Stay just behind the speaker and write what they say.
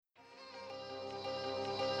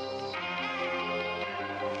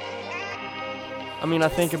I mean, I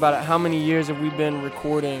think about it. How many years have we been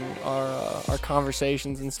recording our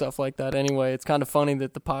conversations and stuff like that? Anyway, it's kind of funny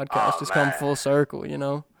that the podcast has come full circle. You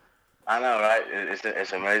know. I know, right?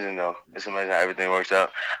 It's amazing though. It's amazing how everything works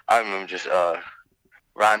out. I remember just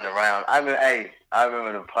riding around. I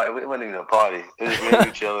remember the party. It wasn't even a party. It was just me and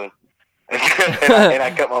you chilling. and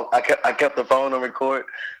I kept the phone on record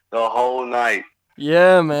the whole night.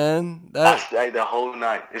 Yeah, man. The whole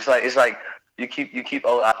night. It's like you keep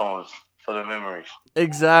old iPhones for the memories.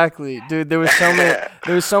 Exactly, dude. There was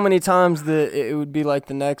so many times that it would be like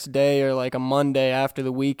the next day or like a Monday after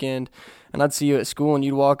the weekend, and I'd see you at school and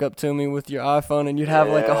you'd walk up to me with your iPhone and you'd have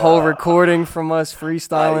like a whole recording from us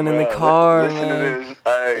freestyling in the car. Listen to this.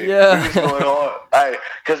 Hey, yeah. We just going hard. Hey,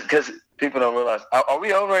 cause people don't realize. Are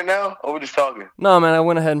we on right now, or are we just talking? No, man. I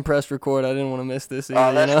went ahead and pressed record. I didn't want to miss this either.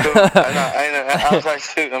 Oh, that's cool. I was like,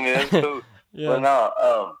 shoot. I mean, that's cool. Yeah. But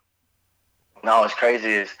no, what's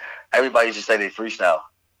crazy is everybody used to say they freestyle,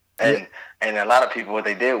 and a lot of people, what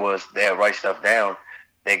they did was they'd write stuff down,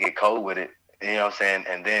 they get cold with it, you know what I'm saying,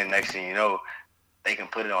 and then next thing you know, they can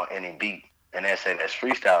put it on any beat. And they say that's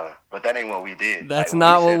freestyling, but that ain't what we did. That's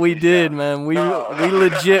not what we did, man. We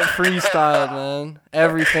legit freestyled, man.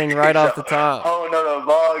 Everything right off the top. Oh no,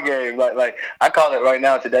 ball game. Like I call it right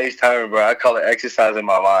now. Today's term, bro. I call it exercising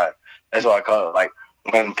my mind. That's what I call it. Like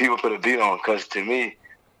when people put a beat on, because to me,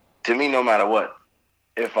 no matter what,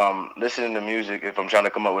 if I'm listening to music, if I'm trying to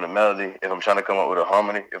come up with a melody, if I'm trying to come up with a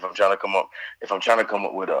harmony, if I'm trying to come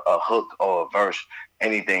up with a hook or a verse,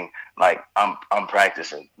 anything, like I'm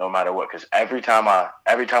practicing no matter what, because every time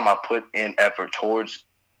I put in effort towards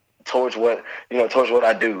what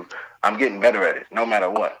I do, I'm getting better at it no matter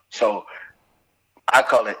what. So I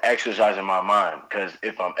call it exercising my mind, because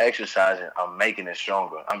if I'm exercising, I'm making it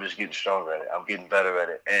stronger. I'm just getting stronger at it. I'm getting better at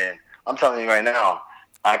it. And I'm telling you right now,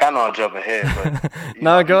 like, I know I'm jumping ahead, but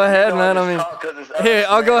no, go ahead, man. I mean, here,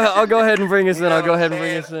 I'll go ahead and bring us in.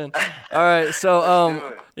 All right,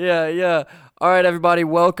 so yeah. All right, everybody,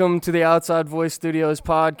 welcome to the Outside Voice Studios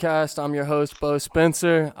podcast. I'm your host, Bo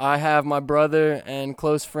Spencer. I have my brother and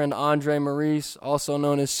close friend, Andre Maurice, also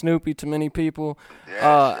known as Snoopy to many people.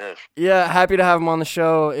 Yes. Yeah, happy to have him on the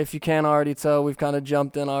show. If you can't already tell, we've kind of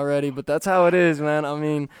jumped in already, but that's how it is, man. I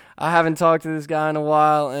mean, I haven't talked to this guy in a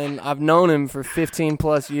while, and I've known him for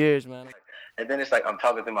 15-plus years, man. And then it's like I'm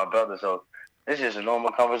talking to my brother, so it's just a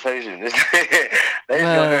normal conversation. They just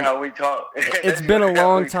gonna hear how we talk. It's been a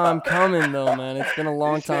long time coming, though, man. It's been a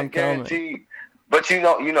long time coming. But you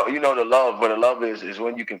know the love. What the love is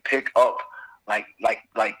when you can pick up like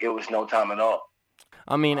it was no time at all.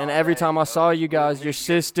 I mean, and every time I saw you guys, your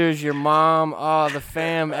sisters, your mom, the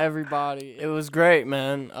fam, everybody, it was great,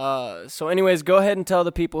 man. So, anyways, go ahead and tell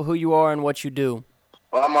the people who you are and what you do.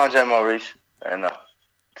 Well, I'm Andre Maurice, and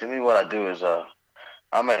to me, what I do is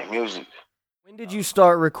I make music. When did you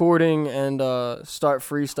start recording and start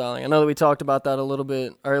freestyling? I know that we talked about that a little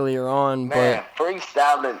bit earlier on, man, but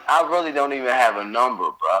freestyling, I really don't even have a number,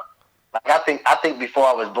 bro. Like I think before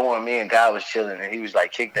I was born, me and God was chilling, and he was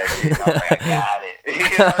like, "Kick that shit." And I was like, "I got it."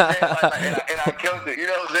 You know what I'm saying? Like, and I killed it. You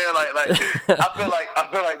know what I'm saying? Like I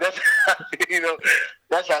feel like that's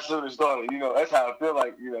that's how soon it started. You know, that's how I feel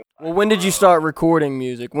like. You know. Well, when did you start recording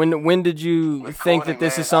music? When did you think that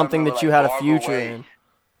this is something that you had a future in?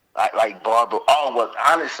 Like Barbara. Oh, well,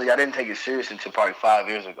 honestly, I didn't take it serious until probably 5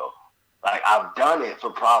 years ago. Like, I've done it for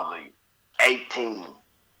probably 18.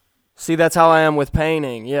 See, that's how I am with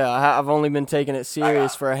painting. Yeah, I've only been taking it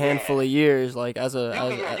serious for a handful of years. Like,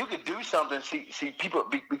 you could do something. See, people,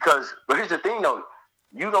 because, but here's the thing, though.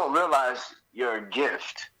 You don't realize your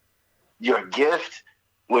gift. Your gift,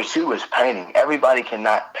 which you was painting. Everybody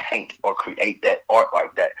cannot paint or create that art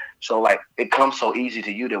like that. So, like, it comes so easy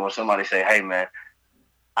to you that when somebody say, "Hey, man,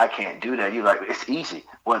 I can't do that," you're like, it's easy.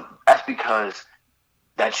 Well, that's because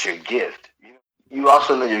that's your gift. You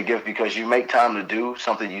also know your gift because you make time to do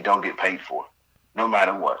something you don't get paid for, no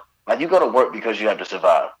matter what. Like, you go to work because you have to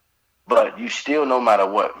survive, but you still, no matter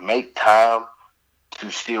what, make time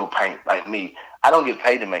to still paint. Like me, I don't get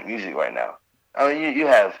paid to make music right now. I mean, you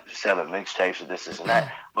have selling mixtapes or this and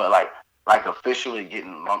that, but like officially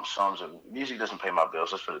getting lump sums of music doesn't pay my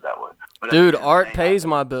bills. Let's put it that way. But dude, art pays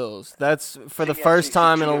my bills. That's for the first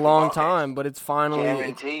time in a long time, but it's finally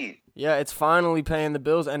guaranteed. It's finally paying the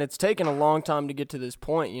bills, and it's taken a long time to get to this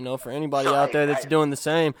point. You know, for anybody out there that's doing the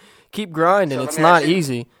same, keep grinding. It's not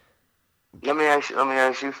easy. Let me ask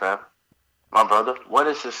you, fam, my brother. What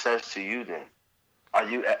is success to you then? Are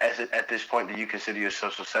you at this point? Do you consider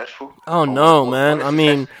yourself successful? Oh no, man. I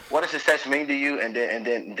mean, what does success mean to you? And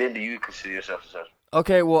then do you consider yourself successful?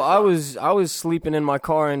 Okay, well, I was sleeping in my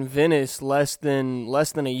car in Venice less than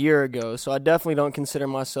a year ago, so I definitely don't consider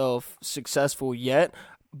myself successful yet.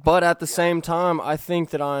 But at the same time, I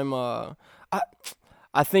think that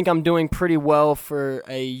I think I'm doing pretty well for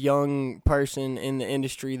a young person in the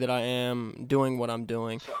industry that I am doing what I'm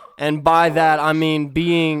doing. And by that, I mean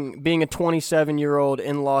being a 27-year-old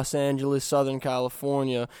in Los Angeles, Southern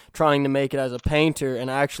California, trying to make it as a painter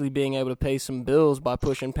and actually being able to pay some bills by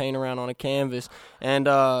pushing paint around on a canvas. And,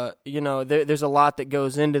 there's a lot that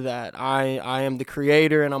goes into that. I am the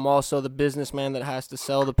creator, and I'm also the businessman that has to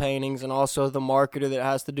sell the paintings, and also the marketer that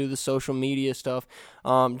has to do the social media stuff.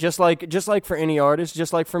 Just like for any artist,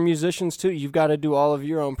 just like for musicians too, you've got to do all of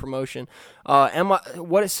your own promotion.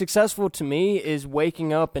 What is successful to me is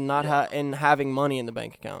waking up and not and having money in the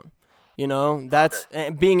bank account. You know, that's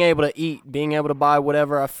being able to eat, being able to buy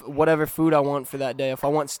whatever food I want for that day. If I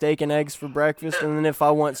want steak and eggs for breakfast, and then if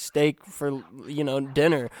I want steak for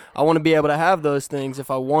dinner, I want to be able to have those things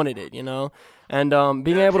if I wanted it. And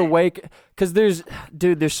being able to because there's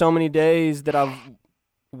so many days that I've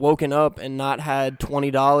woken up and not had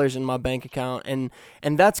 $20 in my bank account, and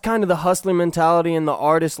that's kind of the hustler mentality and the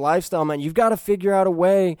artist lifestyle, man. You've got to figure out a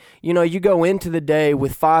way. You go into the day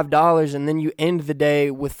with $5 and then you end the day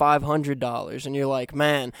with $500, and you're like,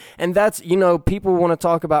 man. And that's, people want to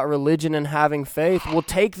talk about religion and having faith. Well,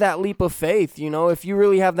 take that leap of faith. If you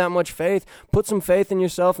really have that much faith, put some faith in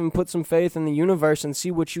yourself and put some faith in the universe and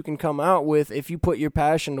see what you can come out with if you put your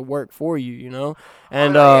passion to work for you.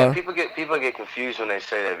 And people get confused when they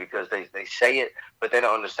say that, because they say it, but they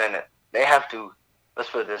don't understand that they have to. Let's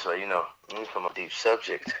put it this way, from a deep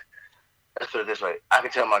subject. Let's put it this way: I can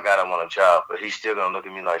tell my God I want a job, but he's still gonna look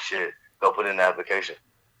at me like, shit, go put in the application.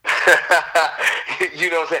 You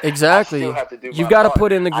know what I'm saying? Exactly. You've got to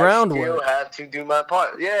put in the groundwork. I still have to do my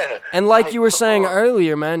part. Yeah. And like you were saying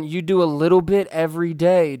earlier, man, you do a little bit every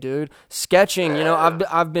day, dude. Sketching,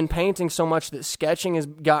 I've been painting so much that sketching has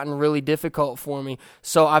gotten really difficult for me.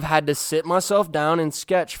 So I've had to sit myself down and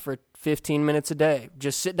sketch for 15 minutes a day.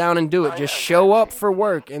 Just sit down and do it. Just show up for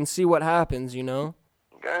work and see what happens,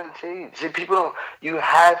 Guaranteed. See, you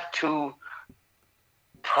have to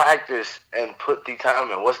practice and put the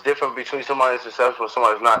time in. What's different between somebody that's successful and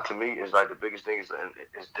somebody that's not, to me, is like the biggest thing is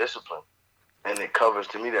discipline. And that covers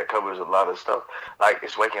a lot of stuff. Like,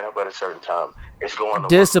 it's waking up at a certain time. It's going to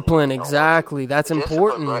discipline, work, exactly. That's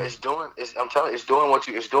important. Bro. It's doing what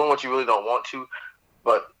you really don't want to.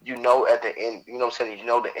 But at the end, what I'm saying?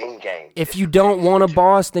 The end game. If you don't want a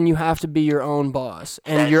boss, then you have to be your own boss.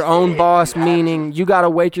 And your own boss, meaning you got to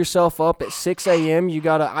wake yourself up at 6 a.m. You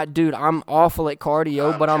got to, I'm awful at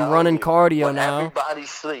cardio, but I'm running cardio now. Everybody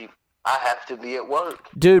sleep. I have to be at work.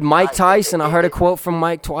 Dude, Mike Tyson, I heard a quote from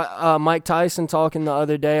Mike Tyson talking the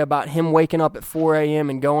other day about him waking up at 4 a.m.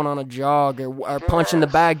 and going on a jog or punching the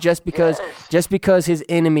bag just because his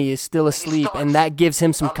enemy is still asleep, and that gives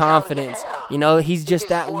him some confidence. He's just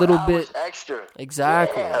that little bit extra.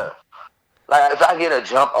 Exactly. Yeah. Like if I get a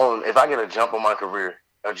jump on my career,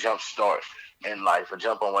 a jump start in life, a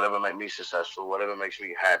jump on whatever makes me successful, whatever makes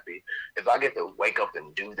me happy. If I get to wake up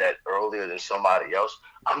and do that earlier than somebody else,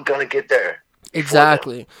 I'm gonna get there.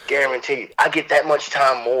 Exactly. Guaranteed. I get that much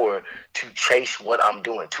time more to chase what I'm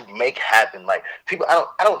doing, to make happen. Like people, I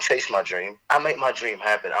don't chase my dream. I make my dream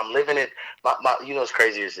happen. I'm living it. What's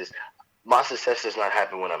crazy is this. My success does not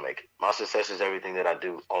happen when I make it. My success is everything that I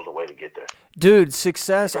do on the way to get there. Dude,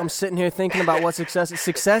 success, I'm sitting here thinking about what success is.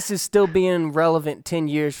 Success is still being relevant 10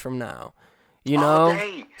 years from now.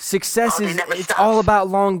 Success it's all about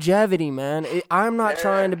longevity, man. I'm not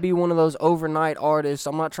trying to be one of those overnight artists.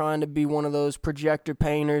 I'm not trying to be one of those projector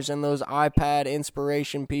painters and those iPad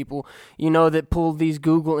inspiration people, that pull these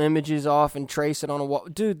Google images off and trace it on a wall.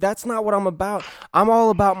 Dude, that's not what I'm about. I'm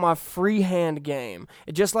all about my freehand game.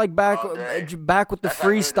 Just like back with the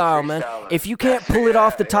freestyle, man. If you can't pull it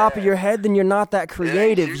off the top of your head, then you're not that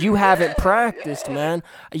creative. You haven't practiced, man.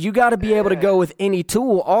 You got to be able to go with any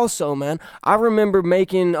tool also, man. I remember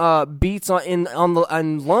making beats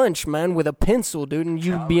on lunch, man, with a pencil, dude, and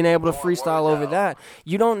you being able to freestyle over that.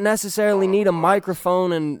 You don't necessarily need a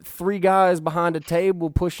microphone and 3 guys behind a table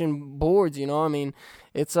pushing boards. I mean,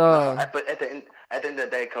 it's But at the end of the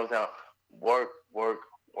day, it comes down work.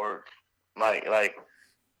 Like.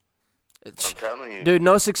 I'm telling you. Dude,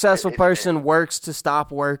 no successful person works to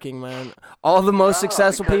stop working, man. All the most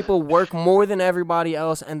successful people work more than everybody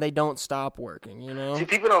else, and they don't stop working, See,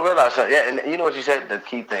 people don't realize that. Yeah, and you know what you said? The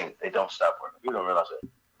key thing, they don't stop working. People don't realize that.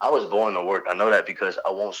 I was born to work. I know that because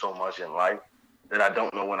I want so much in life that I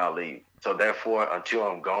don't know when I leave. So, therefore, until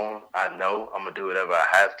I'm gone, I know I'm going to do whatever I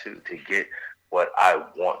have to get what I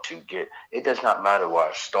want to get. It does not matter where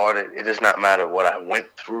I started. It does not matter what I went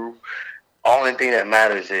through. Only thing that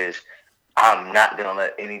matters is I'm not gonna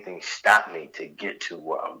let anything stop me to get to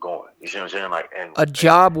where I'm going. You see what I'm saying? Like, and a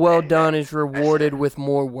job well done is rewarded with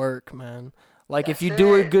more work, man. Like, if you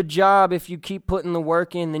do a good job, if you keep putting the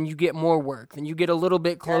work in, then you get more work. Then you get a little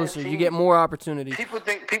bit closer. You get more opportunities. People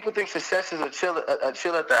think success is a chill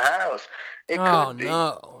at the house. It could be.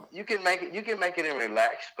 No. You can make it and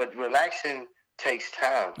relax, but relaxing takes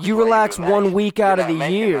time. You relax 1 week out of the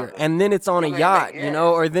year, and then it's on a yacht, you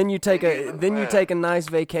know, or then you take a nice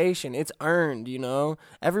vacation. It's earned, you know.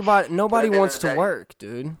 Nobody wants to work,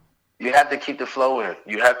 dude. You have to keep the flow in.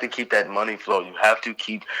 You have to keep that money flow. You have to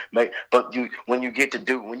when you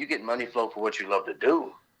get money flow for what you love to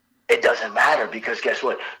do, it doesn't matter, because guess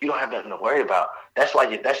what? You don't have nothing to worry about. That's why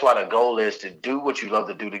the goal is to do what you love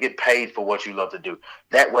to do, to get paid for what you love to do.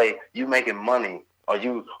 That way, you making money, or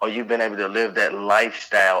you've been able to live that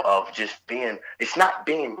lifestyle of just being. It's not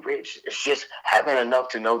being rich. It's just having enough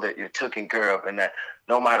to know that you're taken care of, and that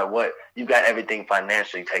no matter what, you got everything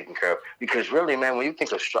financially taken care of. Because really, man, when you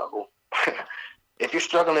think of struggle, if you're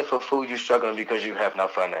struggling for food, you're struggling because you have no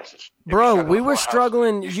finances. Bro, we were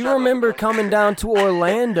struggling. You remember coming down to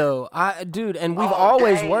Orlando, and we've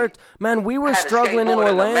always worked. Man, we were struggling in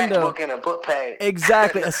Orlando. A MacBook and a book pad.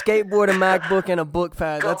 Exactly, a skateboard, a MacBook, and a book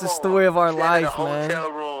pad. That's a story of our life, man.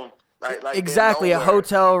 Hotel room. Exactly, a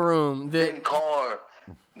hotel room. Then car.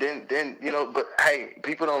 Then you know. But hey,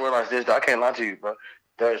 people don't realize this. I can't lie to you, bro.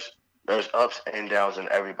 There's ups and downs in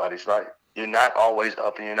everybody's life. You're not always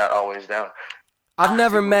up and you're not always down. I've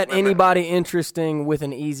never met anybody interesting with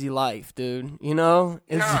an easy life, dude. You know?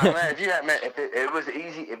 Man. If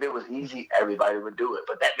it was easy, everybody would do it.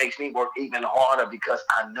 But that makes me work even harder, because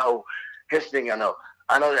I know. Here's the thing I know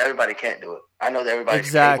that everybody can't do it. I know that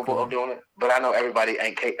everybody's capable of doing it, but I know everybody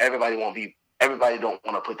don't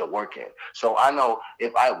want to put the work in. So I know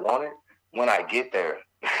if I want it, when I get there,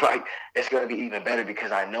 like, it's going to be even better,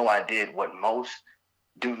 because I know I did what most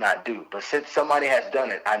do not do. But since somebody has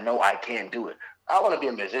done it, I know I can do it. I want to be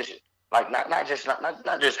a musician. Like, not just,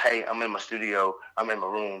 hey, I'm in my studio, I'm in my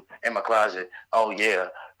room, in my closet. Oh yeah,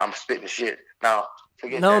 I'm spitting shit. Now,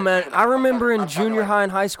 man. I remember in junior high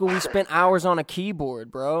and high school, we spent hours on a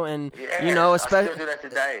keyboard, bro. And you know, especially I still do that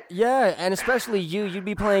today. Yeah, and especially you'd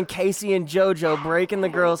be playing Casey and JoJo, breaking the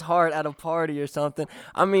girl's heart at a party or something.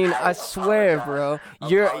 I mean, I swear, bro,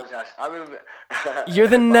 you're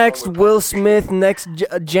the next Will Smith, next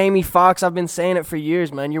Jamie Foxx. I've been saying it for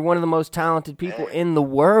years, man. You're one of the most talented people in the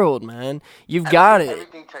world, man. You've got it.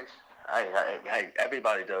 Everything takes. Hey,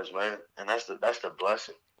 everybody does, man, and that's the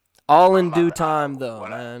blessing. All in due time, though,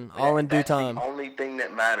 man. All in due time. That's the only thing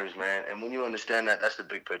that matters, man. And when you understand that, that's the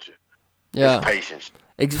big picture. Yeah. It's patience.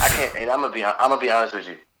 I can't. And I'm gonna be honest with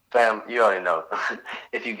you, fam. You already know.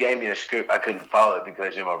 If you gave me a script, I couldn't follow it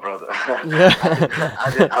because you're my brother.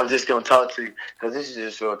 Yeah. I'm just gonna talk to you, because this is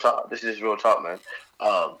just real talk. This is real talk, man.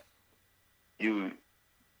 Let me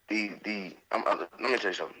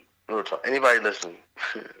tell you something. Real talk. Anybody listening,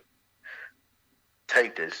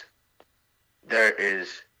 take this.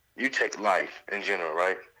 You take life in general,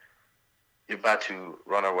 right? You're about to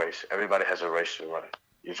run a race. Everybody has a race to run.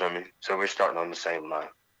 You feel me? So we're starting on the same line.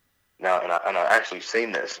 Now, and I actually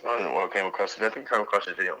seen this. I don't know where I came across it. I think I came across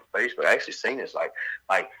this video on Facebook. I actually seen this. Like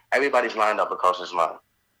everybody's lined up across this line.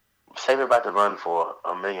 Say we're about to run for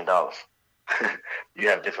 $1 million. You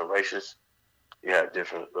have different races. You have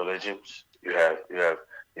different religions. You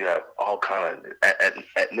have all kind of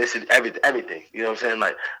ethnicity, everything. You know what I'm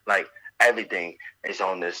saying? Like everything is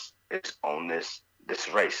on this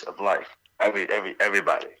race of life.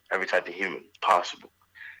 Everybody, every type of human possible.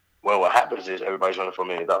 Well, what happens is everybody's running for $1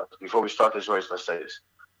 million. Before we start this race, let's say this.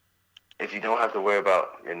 If you don't have to worry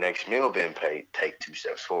about your next meal being paid, take 2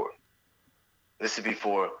 steps forward. This is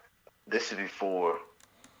before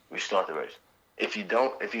we start the race. If you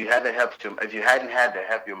hadn't had to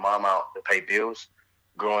help your mom out to pay bills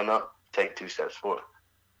growing up, take 2 steps forward.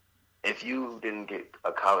 If you didn't get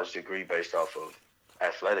a college degree based off of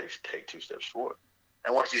athletics, take 2 steps forward.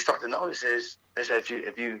 And what you start to notice is that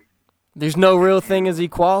if you there's no real thing as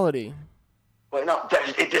equality. Well, no,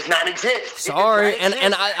 it does not exist. Sorry,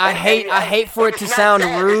 and I hate for it to sound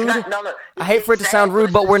rude. I hate for it to sound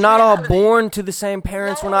rude, but we're not all born to the same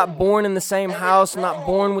parents. We're not born in the same house. We're not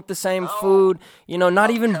born with the same food. You know, not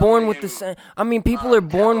even born with the same. I mean, people are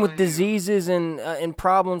born with diseases and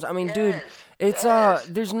problems. I mean, dude. It's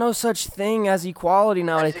there's no such thing as equality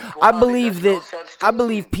nowadays. I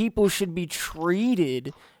believe people should be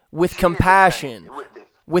treated with compassion.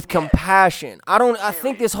 with compassion. I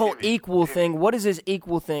think this whole equal thing, what is this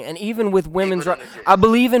equal thing? And even with women's rights, I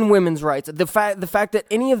believe in women's rights. The fact that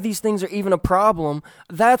any of these things are even a problem,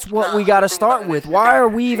 that's what we got to start with. Why are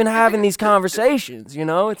we even having these conversations? You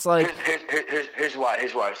know, it's like... Here's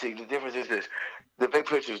why. See, the difference is this. The big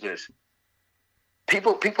picture is this.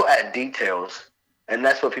 People add details, and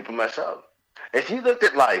that's what people mess up. If you looked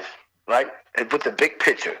at life, right, and put the big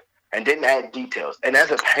picture and didn't add details, and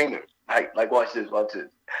as a painter, like watch this.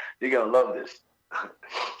 You're going to love this.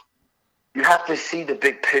 You have to see the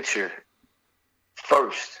big picture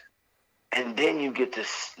first, and then you get to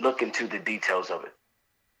look into the details of it.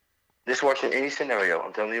 This works in any scenario.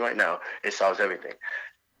 I'm telling you right now, it solves everything.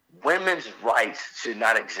 Women's rights should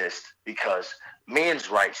not exist because men's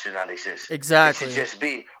rights should not exist. Exactly. It should just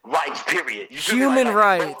be rights, period. Human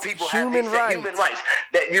rights. Human rights.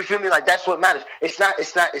 That, you feel me? Like, that's what matters. It's not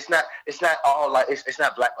all like, it's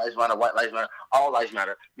not Black Lives Matter, White Lives Matter, all lives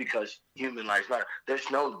matter because human lives matter. It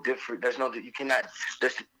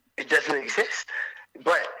doesn't exist.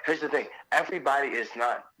 But here's the thing. Everybody is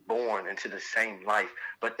not born into the same life,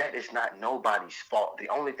 but that is not nobody's fault. The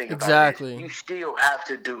only thing about it is you still have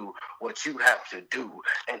to do what you have to do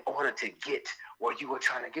in order to get where you are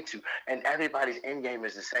trying to get to. And everybody's end game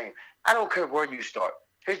is the same. I don't care where you start.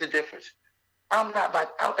 Here's the difference. It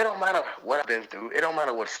don't matter what I've been through. It don't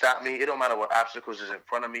matter what stopped me. It don't matter what obstacles is in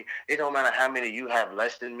front of me. It don't matter how many you have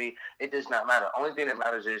less than me. It does not matter. Only thing that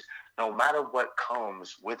matters is no matter what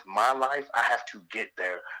comes with my life, I have to get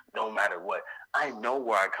there no matter what. I know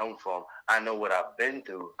where I come from. I know what I've been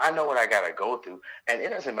through. I know what I got to go through. And it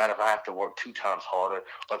doesn't matter if I have to work 2 times harder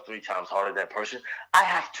or 3 times harder than that person. I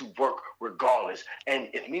have to work regardless. And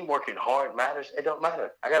if me working hard matters, it don't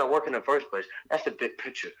matter. I got to work in the first place. That's the big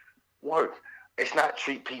picture. Work. It's not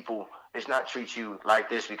treat you like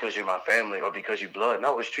this because you're my family or because you blood.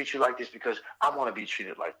 No, it's treat you like this because I want to be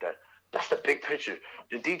treated like that. That's the big picture.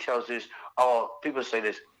 The details is, people say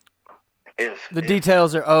this.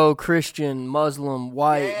 Details are, Christian, Muslim,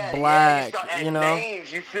 white, black, you know.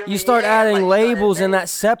 Names, you start adding labels, and that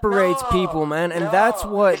separates people, man. And that's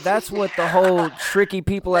what the whole tricky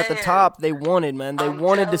people at the top, they wanted, man. They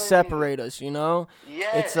wanted to separate us, you know.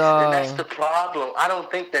 Yes, and that's the problem. I don't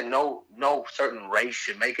think that no certain race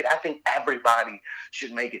should make it. I think everybody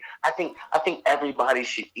should make it. I think everybody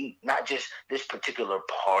should eat, not just this particular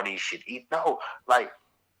party should eat. No, like,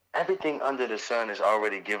 everything under the sun is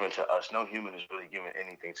already given to us. No human is really giving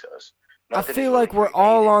anything to us. I feel like we're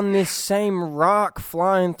all on this same rock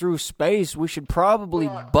flying through space. We should probably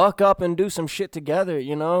buck up and do some shit together,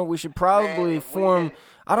 you know? We should probably form...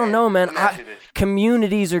 I don't know, man.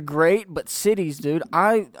 Communities are great, but cities, dude.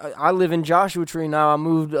 I live in Joshua Tree now. I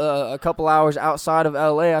moved a couple hours outside of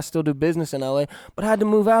L.A. I still do business in L.A., but I had to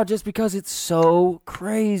move out just because it's so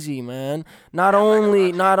crazy, man. Not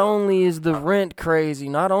only is the rent crazy,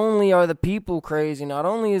 not only are the people crazy, not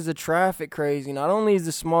only is the traffic crazy, not only is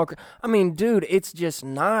the small. I mean, dude, it's just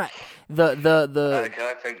not the.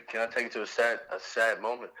 Can I take you to a sad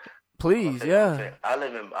moment? Please, yeah. I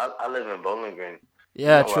live in Bowling Green.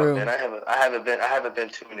 Yeah, true. And I haven't been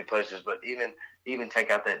too many places, but even take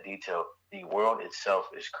out that detail, the world itself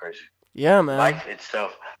is crazy. Yeah, man. Life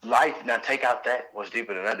itself. Now take out that. What's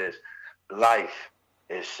deeper than that is life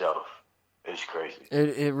itself is crazy.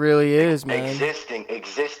 It really is, man.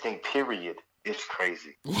 Existing period is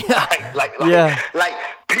crazy. Yeah. Like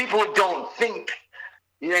people don't think.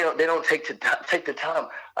 They don't take the time.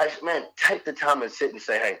 Like, man, take the time and sit and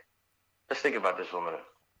say, hey, let's think about this for a minute.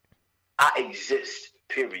 I exist,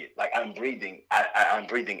 period. Like, I'm breathing. I'm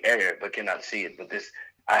breathing air, but cannot see it. But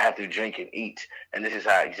I have to drink and eat, and this is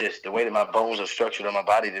how I exist. The way that my bones are structured on my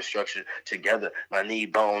body is structured together. My knee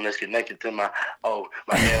bone is connected to my elbow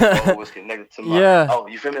is connected to my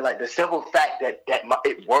you feel me? Like, the simple fact that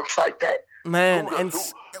it works like that. Man,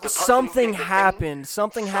 something happened.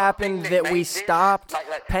 Something happened that we stopped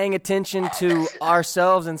paying attention to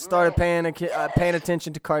ourselves and started paying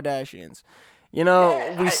attention to Kardashians. You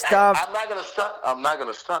know, we stopped. I'm not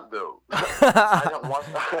gonna stunt though. I'm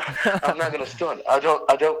not gonna stunt. I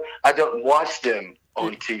don't watch them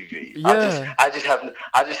on TV. Yeah. I just have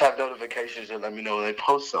notifications that let me know when they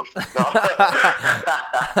post something.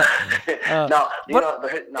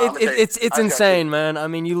 It's insane, man. I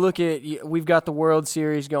mean, you look at, we've got the World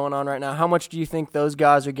Series going on right now. How much do you think those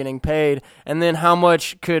guys are getting paid? And then how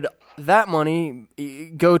much could that money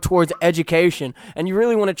go towards education? And you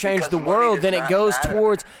really want to change the world, then it goes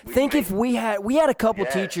towards, think if we had a couple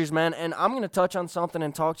teachers, man, and I'm going to touch on something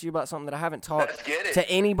and talk to you about something that I haven't talked to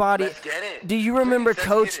anybody. Do you remember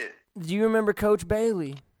Coach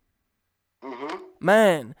Bailey? Mm-hmm.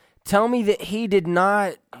 Man, tell me that he did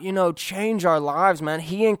not change our lives, man.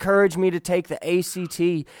 He encouraged me to take the ACT.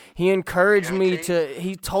 He encouraged me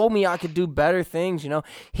he told me I could do better things,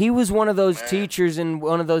 He was one of those teachers in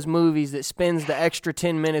one of those movies that spends the extra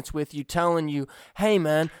 10 minutes with you telling you, hey,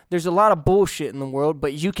 man, there's a lot of bullshit in the world,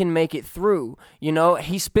 but you can make it through.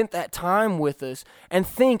 He spent that time with us. And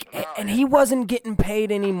he wasn't getting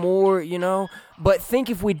paid anymore, But think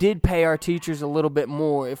if we did pay our teachers a little bit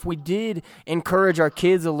more, if we did encourage our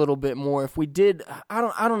kids a little bit more, if we did, I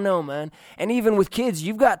don't know, man. And even with kids,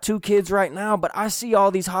 you've got 2 kids right now, but I see all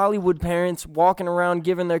these Hollywood parents walking around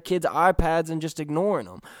giving their kids iPads and just ignoring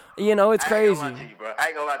them. It's crazy. I ain't gonna lie to you, bro. I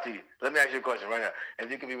ain't gonna lie to you. Let me ask you a question right now. If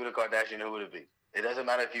you could be with a Kardashian, who would it be? It doesn't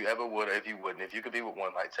matter if you ever would or if you wouldn't. If you could be with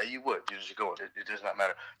one, like say you would, you just go. It does not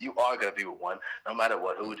matter. You are gonna be with one, no matter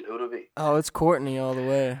what. Who would it be? Oh, it's Kourtney all the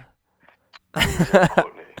way.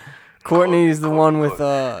 Kourtney is the one with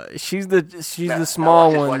she's the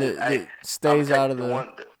small one that stays out of the one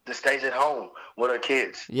that stays at home with her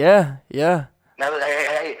kids. Yeah. Now,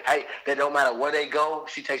 hey, that don't matter where they go,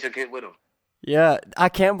 she takes her kid with them. Yeah, I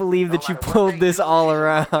can't believe that you pulled this all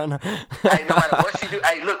around. Hey, no matter what she do,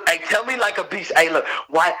 hey, look, hey, tell me like a beast. Hey, look,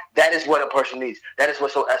 why? That is what a person needs. That is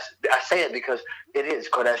what. So I say it because it is.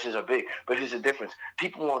 Kardashians are big, but here's the difference.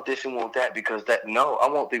 People want this and want that because that. No, I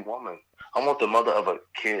want the woman. I want the mother of a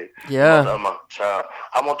kid. Yeah. The mother of my child.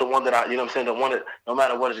 I want the one that the one that no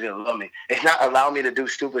matter what is gonna love me. It's not allowing me to do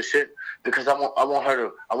stupid shit because I want her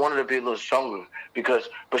to be a little stronger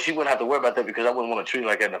but she wouldn't have to worry about that because I wouldn't want to treat her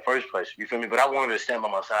like that in the first place. You feel me? But I want her to stand by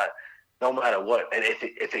my side no matter what. And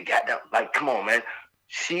if it got down, like, come on, man.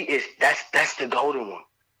 That's the golden one.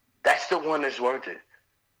 That's the one that's worth it.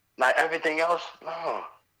 Like everything else, no.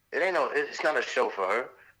 It's not a show for her.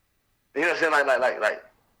 You know what I'm saying? Like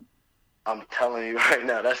I'm telling you right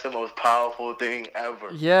now, that's the most powerful thing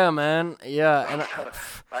ever. Yeah, man. Yeah, and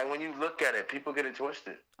like when you look at it, people get it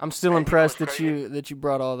twisted. I'm still impressed that you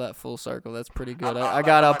brought all that full circle. That's pretty good. I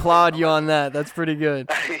gotta applaud you on that. That's pretty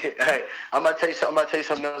good. Hey, I'm about to tell you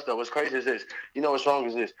something else though. What's crazy is this. You know what's wrong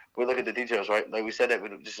is this. We look at the details, right? Like we said that, we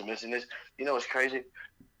just mentioned this. You know what's crazy?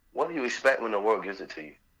 What do you expect when the world gives it to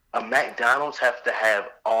you? A McDonald's have to have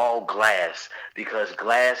all glass because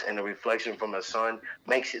glass and the reflection from the sun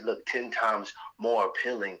makes it look 10 times more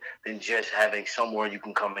appealing than just having somewhere you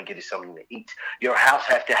can come and get something to eat. Your house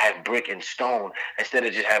have to have brick and stone instead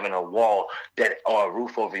of just having a wall or a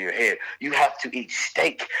roof over your head. You have to eat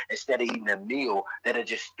steak instead of eating a meal that'll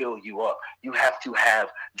just fill you up. You have to have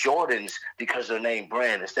Jordans because they're name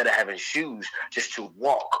brand instead of having shoes just to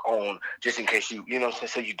walk on, just in case so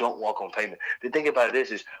you don't walk on pavement. The thing about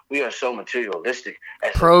it is we are so materialistic.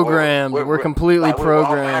 As programmed. We're completely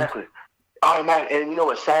programmed. Automatic. And you know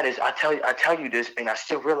what's sad is I tell you this, and I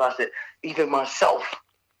still realize that even myself,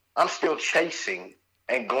 I'm still chasing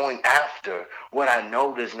and going after what I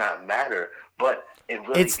know does not matter. But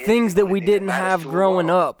it's things that we didn't have growing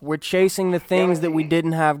up. We're chasing the things that we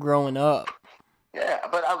didn't have growing up. Yeah,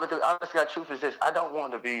 but the honest God truth is this: I don't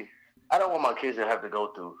want my kids to have to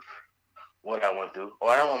go through what I went through, or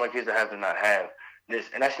I don't want my kids to have to not have this.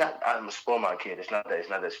 And that's not I'm gonna spoil my kid. It's not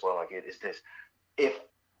that spoil my kid. It's this: if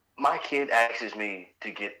my kid asks me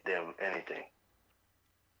to get them anything,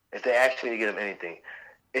 if they ask me to get them anything,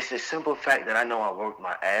 it's the simple fact that I know I worked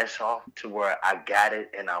my ass off to where I got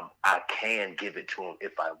it and I can give it to them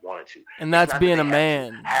if I wanted to. And that's being a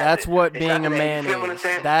man. That's what being a man is.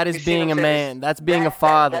 That is being a man. That's being a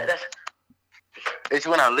father. It's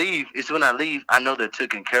when I leave, I know they're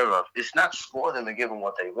taken care of. It's not for them to give them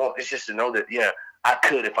what they want. It's just to know that, yeah, I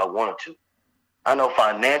could if I wanted to. I know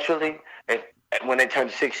financially, when they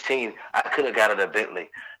turned 16, I could have got her a Bentley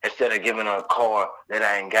instead of giving her a car that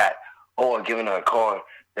I ain't got, or giving her a car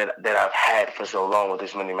that I've had for so long with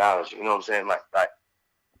this many miles. You know what I'm saying? Like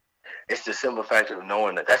it's the simple fact of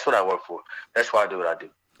knowing that that's what I work for. That's why I do what I do.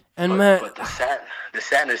 And but the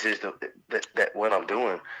sadness is that what I'm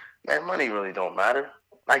doing, man, money really don't matter.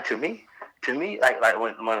 Like to me, like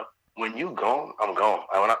when you gone, I'm gone.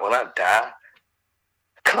 When I die.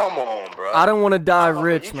 Come on, bro. I don't want to die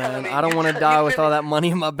rich, man. I don't want to die with all that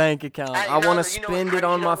money in my bank account. I want to spend it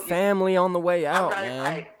on my family on the way out,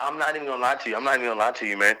 man. I'm not even gonna lie to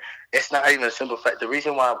you. Man. It's not even a simple fact. The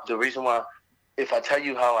reason why, if I tell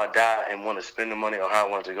you how I die and want to spend the money or how I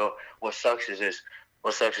want to go, what sucks is this.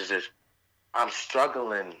 I'm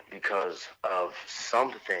struggling because of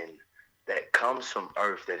something that comes from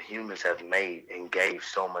Earth that humans have made and gave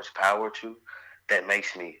so much power to, that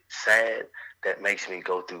makes me sad, that makes me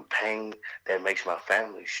go through pain, that makes my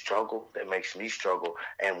family struggle, that makes me struggle.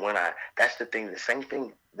 And that's the same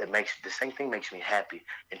thing makes me happy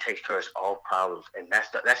and takes care of all problems. And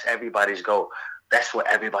that's everybody's goal. That's what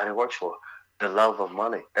everybody works for. the love of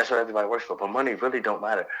money. That's what everybody works for. But money really don't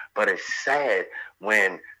matter. But it's sad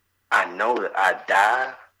when I know that I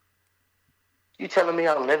die. You telling me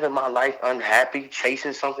I'm living my life unhappy,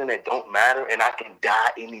 chasing something that don't matter, and I can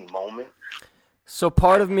die any moment? So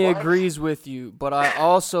part of me agrees with you, but I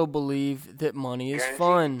also believe that money is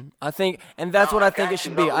fun. I think, and that's what I think it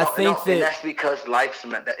should be. I think that and that's because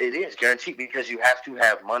it is guaranteed because you have to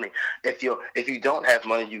have money. If you don't have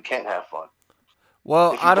money, you can't have fun.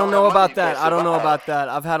 Well, I don't know about that. I don't know about that.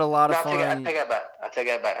 I've had a lot of fun. I take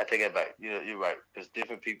it back. You're right. There's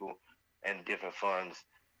different people and different funds.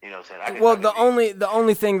 You know what I'm saying? Well, the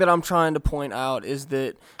only thing that I'm trying to point out is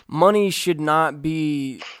that money should not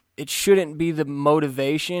be. It shouldn't be the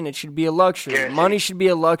motivation. It should be a luxury. Guaranteed. Money should be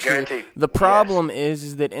a luxury. Guaranteed. The problem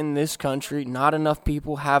is that in this country, not enough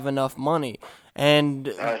people have enough money. And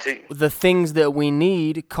the things that we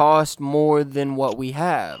need cost more than what we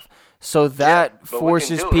have. So that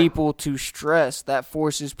forces people to stress. That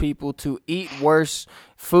forces people to eat worse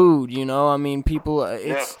food, you know? I mean, people,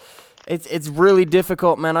 it's really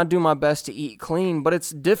difficult, man. I do my best to eat clean, but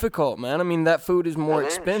it's difficult, man. I mean, that food is more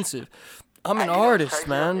expensive. I'm an artist,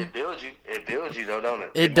 man. It builds you, though, don't it?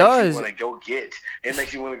 It does. It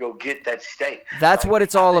makes you want to go get that steak. That's what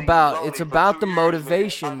it's all about. It's about the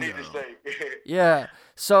motivation. Yeah.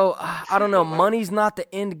 So, I don't know, money's not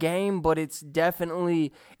the end game, but it's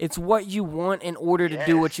definitely, it's what you want in order to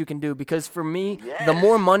do what you can do. Because for me, the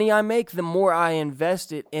more money I make, the more I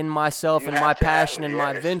invest it in myself and my passion and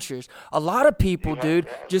my ventures. A lot of people, dude,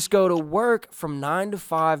 just go to work from 9 to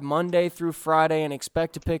 5, Monday through Friday, and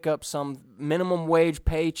expect to pick up some minimum wage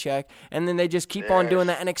paycheck, and then they just keep on doing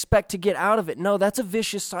that and expect to get out of it. No, that's a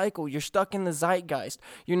vicious cycle. You're stuck in the zeitgeist.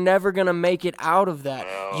 You're never going to make it out of that.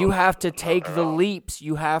 You have to take the leaps.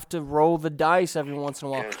 You have to roll the dice every once in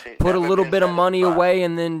a while. Put a little bit of money away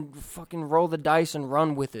and then fucking roll the dice and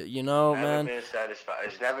run with it, you know, man? It's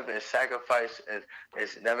never been sacrificed.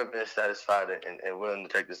 It's never been satisfied and willing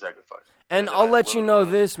to take the sacrifice. And I'll let you know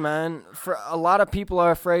this, man. For a lot of people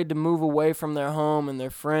are afraid to move away from their home and their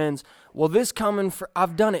friends. Well,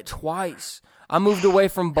 I've done it twice. I moved away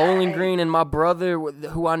from Bowling Green, and my brother,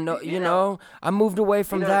 who I know, you know, I moved away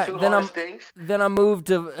from that. Then I moved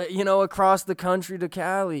to, across the country to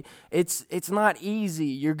Cali. It's not easy.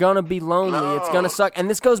 You're gonna be lonely. It's gonna suck. And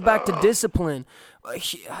this goes back to discipline.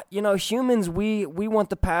 You know, humans, we want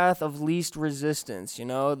the path of least resistance, you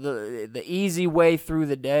know, the easy way through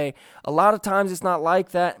the day. A lot of times it's not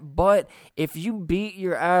like that, but if you beat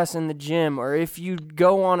your ass in the gym, or if you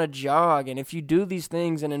go on a jog, and if you do these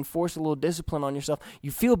things and enforce a little discipline on yourself,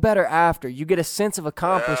 you feel better after. You get a sense of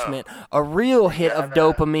accomplishment, a real hit of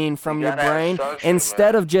dopamine from your brain,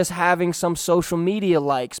 instead of just having some social media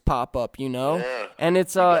likes pop up, you know? Yeah. And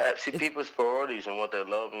it's see people's priorities and what they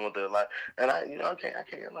love and what they like. And I'm not gonna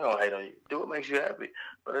hate on you. Do what makes you happy,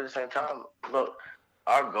 but at the same time, look,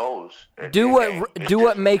 our goals. Do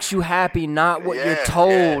what makes you happy, not what you're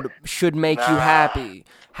told should make you happy.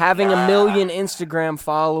 Having 1 million Instagram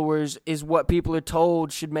followers is what people are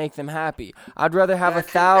told should make them happy. I'd rather have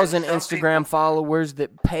 1,000 Instagram followers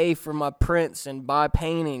that pay for my prints and buy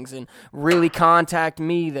paintings and really contact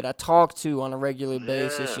me that I talk to on a regular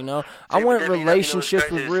basis. You know, I want relationships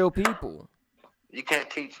with real people. You can't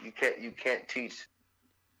teach. You can't teach.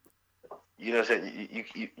 You know what I'm saying?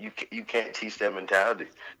 You can't teach that mentality,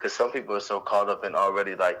 because some people are so caught up in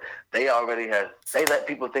already, like, they let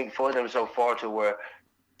people think for them so far to where,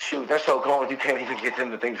 shoot, they're so close you can't even get them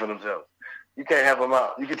to think for themselves. You can't help them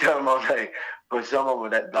out. You can tell them all day, but some of them are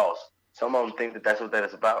that lost. Some of them think that that's what that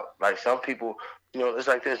is about. Like, some people, you know, it's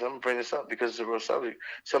like this. I'm going to bring this up because it's a real subject.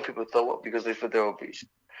 Some people throw up because they feel they're obese.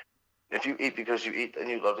 If you eat because you eat and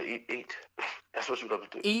you love to eat. That's what you love to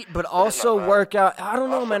do. Eat, but also work out. I don't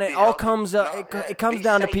know, man. It all comes up. It comes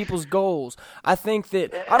down to people's goals. I don't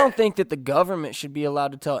think that the government should be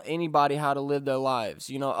allowed to tell anybody how to live their lives.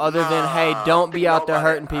 You know, other than, hey, don't be out there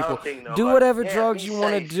hurting people. Do whatever drugs you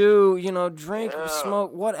want to do. You know, drink,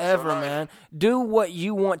 smoke, whatever, man. Do what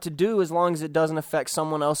you want to do as long as it doesn't affect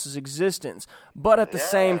someone else's existence. But at the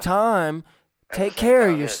same time, take care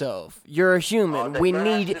of yourself. You're a human. We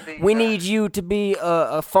need you to be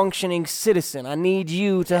a functioning citizen. I need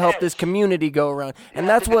you to help this community go around. And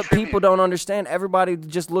that's what people don't understand. Everybody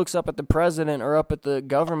just looks up at the president or up at the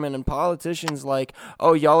government and politicians like,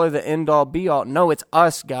 oh, y'all are the end-all be-all. No, it's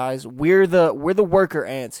us, guys. We're the worker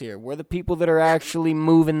ants here. We're the people that are actually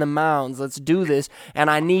moving the mounds. Let's do this. And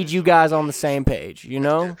I need you guys on the same page, you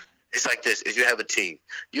know? It's like this. If you have a team,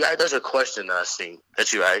 there's a question I've seen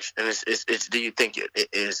that you asked, and it's do you think it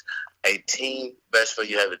is a team best for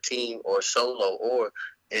you to have a team or solo, or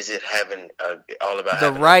is it having all about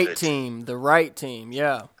the right team? The right team,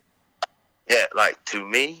 yeah. Yeah, like to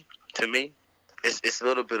me, it's a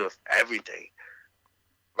little bit of everything.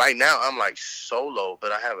 Right now, I'm like solo,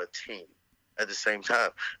 but I have a team at the same time.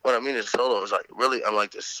 What I mean is solo is like really, I'm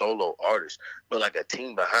like the solo artist, but like a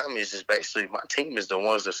team behind me is just basically my team is the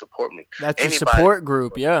ones that support me. That's your support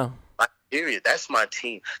group, yeah. Period. That's my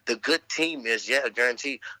team. The good team is, yeah,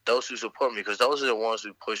 guaranteed those who support me, because those are the ones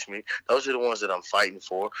who push me. Those are the ones that I'm fighting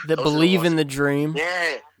for. That believe in the dream.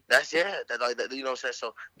 Yeah. That, you know what I'm saying?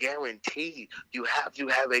 So guaranteed you have to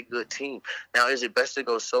have a good team. Now, is it best to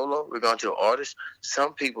go solo? We're going to an artist.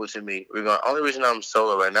 Some people, to me, only reason I'm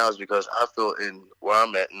solo right now is because I feel in where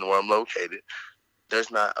I'm at and where I'm located,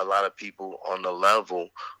 there's not a lot of people on the level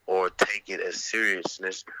or take it as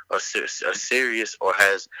seriousness or serious or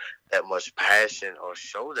has that much passion or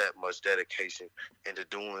show that much dedication into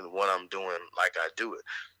doing what I'm doing like I do it.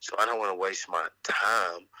 So I don't want to waste my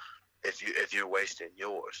time if you're wasting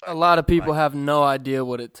yours. A lot of people have no idea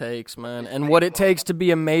what it takes, man. And what it takes to be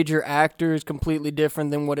a major actor is completely different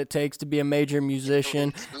than what it takes to be a major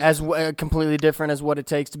musician, as completely different as what it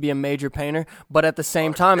takes to be a major painter. But at the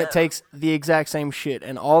same time, it takes the exact same shit.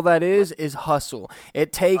 And all that is hustle.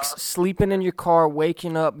 It takes sleeping in your car,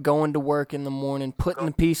 waking up, going to work in the morning, putting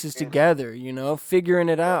the pieces together, figuring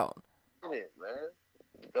it out.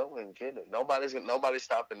 Go and get it. Nobody's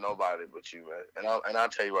stopping nobody but you, man. And I'll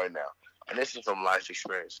tell you right now, and this is from life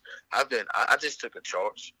experience. I just took a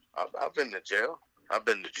charge. I've been to jail. I've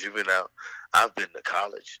been to juvenile. I've been to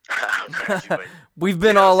college. We've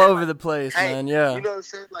been all over the place, man. Yeah. You know what I'm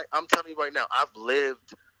saying? Like, I'm telling you right now, I've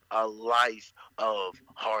lived a life of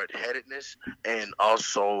hard-headedness and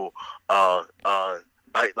also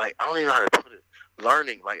like I don't even know how to put it.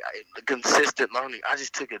 Learning, consistent learning. I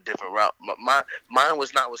just took a different route. Mine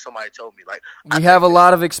was not what somebody told me. Like, we have a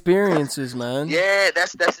lot of experiences, man. Yeah,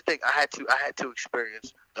 that's the thing. I had to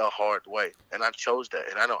experience the hard way, and I chose that.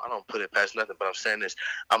 And I don't put it past nothing. But I'm saying this.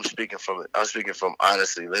 I'm speaking from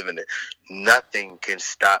honestly living it. Nothing can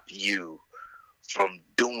stop you from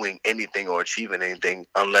doing anything or achieving anything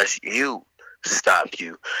unless you stop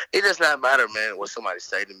you. It does not matter, man, what somebody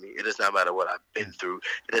say to me. It does not matter what I've been through.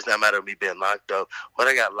 It does not matter me being locked up, what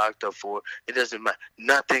I got locked up for. It doesn't matter.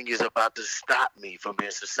 Nothing is about to stop me from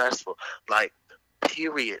being successful. Like,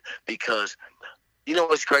 period. Because, you know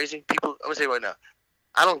what's crazy? People, I'm going to say right now,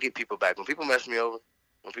 I don't get people back. When people mess me over,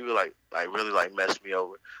 when people really mess me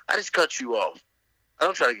over, I just cut you off. I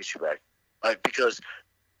don't try to get you back. Like, because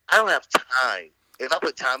I don't have time. If I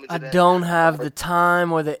put time into that, I don't have the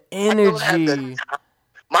time or the energy.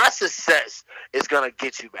 My success is going to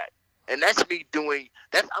get you back. And that's me doing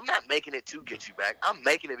that. I'm not making it to get you back. I'm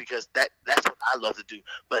making it because that's what I love to do.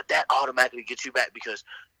 But that automatically gets you back because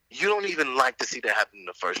you don't even like to see that happen in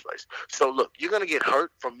the first place. So look, you're going to get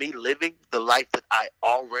hurt from me living the life that I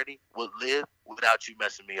already would live without you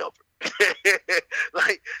messing me over.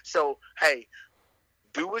 So, hey,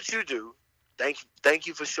 do what you do. Thank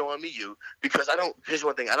you for showing me you, because here's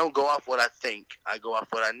one thing, I don't go off what I think, I go off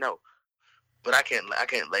what I know. But I can't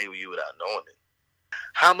label you without knowing it.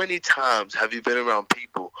 How many times have you been around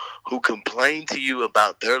people who complain to you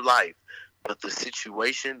about their life, but the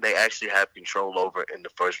situation they actually have control over in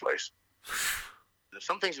the first place? There's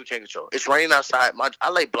some things we can't control. It's raining outside.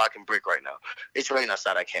 I lay block and brick right now. It's raining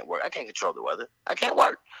outside. I can't work. I can't control the weather. I can't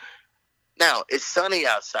work. Now, it's sunny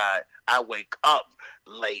outside. I wake up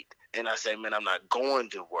late. And I say, man, I'm not going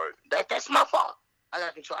to work. That's my fault. I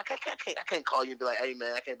got control. I can't call you and be like, hey,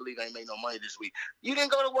 man, I can't believe I ain't made no money this week. You didn't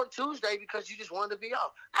go to work Tuesday because you just wanted to be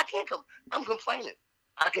off. I can't come. I'm complaining.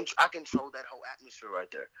 I control that whole atmosphere right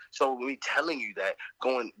there. So me telling you that,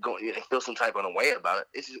 going and feel some type of a way about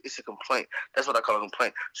it, it's a complaint. That's what I call a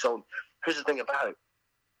complaint. So here's the thing about it.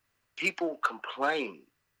 People complain.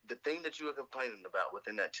 The thing that you are complaining about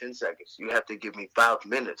within that 10 seconds, you have to give me 5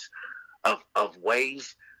 minutes of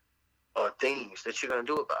ways or things that you're gonna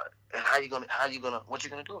do about it, and what you're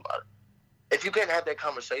gonna do about it. If you can't have that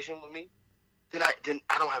conversation with me, then I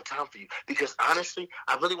don't have time for you. Because honestly,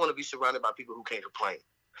 I really want to be surrounded by people who can't complain.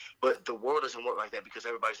 But the world doesn't work like that because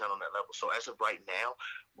everybody's not on that level. So as of right now,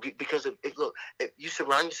 because if you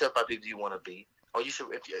surround yourself by people you want to be, or if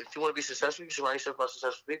you want to be successful, you surround yourself by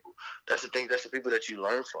successful people. That's the thing. That's the people that you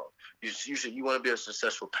learn from. You want to be a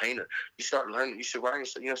successful painter. You start learning. You surround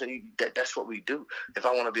yourself. You know what I'm saying? That's what we do. If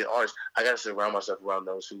I want to be an artist, I got to surround myself around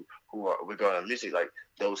those who are regarding music, like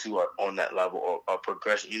those who are on that level or are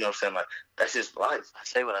progressing. You know what I'm saying? Like, that's just life. I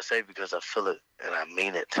say what I say because I feel it and I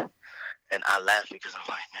mean it. And I laugh because I'm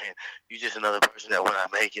like, man, you just another person that when I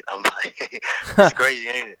make it, I'm like, it's crazy,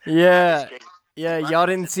 ain't it? Yeah. Yeah, y'all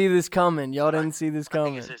didn't see this coming. Yeah, guaranteed.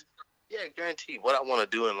 What I want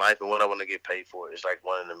to do in life and what I want to get paid for is like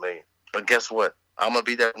 1 in a million. But guess what? I'm going to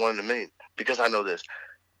be that 1 in a million because I know this.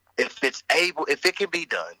 If it can be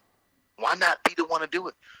done, why not be the one to do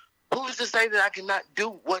it? Who's to say that I cannot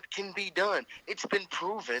do what can be done? It's been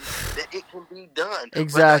proven that it can be done.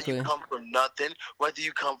 Exactly. Whether you come from nothing, whether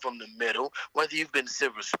you come from the middle, whether you've been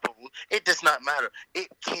silver spoon, it does not matter. It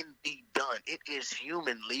can be done. It is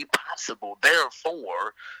humanly possible.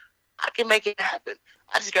 Therefore, I can make it happen.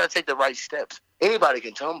 I just got to take the right steps. Anybody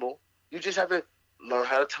can tumble. You just have to learn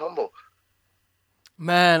how to tumble.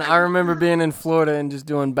 Man, I remember being in Florida and just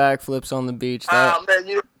doing backflips on the beach. Man,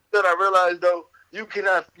 you know what I realized, though? You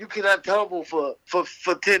cannot tumble for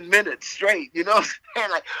 10 minutes straight. You know what I'm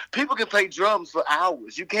saying? Like, people can play drums for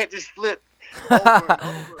hours. You can't just flip over and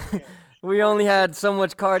over again. We only had so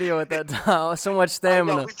much cardio at that time, so much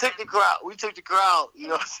stamina. We took the crowd. You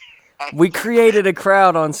know what I'm saying? We created a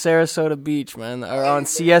crowd on Sarasota Beach, man, or on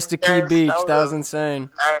Siesta Key Beach. That was insane.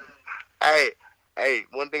 Hey,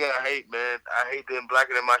 one thing I hate, man, I hate being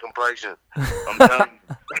blacker than my complexion. I'm telling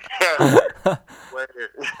you.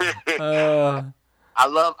 I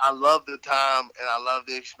love the time and I love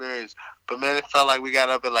the experience, but man, it felt like we got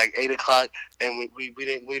up at like 8 o'clock and we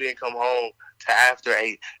didn't come home till after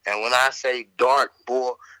 8. And when I say dark,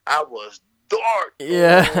 boy, I was dark.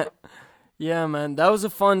 Yeah. Yeah, man. That was a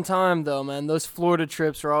fun time, though, man. Those Florida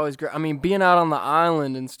trips were always great. I mean, being out on the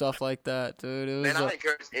island and stuff like that, dude. I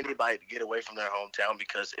encourage anybody to get away from their hometown,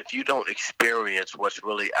 because if you don't experience what's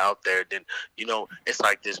really out there, then, you know, it's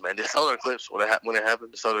like this, man. The solar eclipse, when it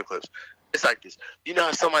happened, the solar eclipse, it's like this. You know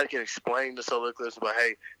how somebody can explain the solar eclipse about,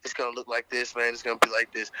 hey, it's going to look like this, man. It's going to be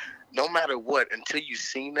like this. No matter what, until you've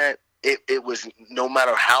seen that, it was, no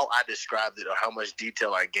matter how I described it or how much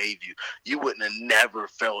detail I gave you, you wouldn't have never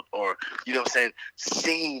felt or, you know what I'm saying,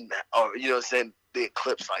 seen or, you know what I'm saying, the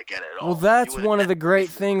eclipse like that at all. Well, that's one of the great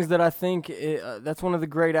things that I think, that's one of the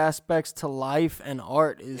great aspects to life and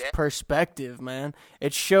art is perspective, man.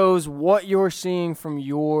 It shows what you're seeing from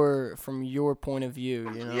your point of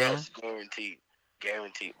view, you know? Yes, guaranteed.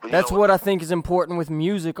 But that's what I think is important with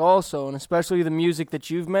music also, and especially the music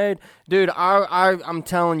that you've made. Dude, I'm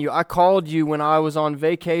telling you, I called you when I was on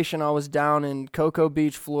vacation. I was down in Cocoa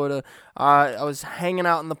Beach, Florida. I was hanging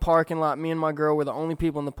out in the parking lot. Me and my girl were the only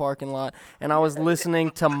people in the parking lot, and I was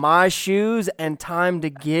listening to My Shoes and Time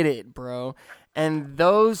to Get It, bro. And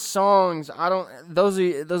those songs, those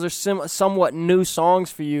are somewhat new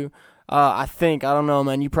songs for you. I think, I don't know,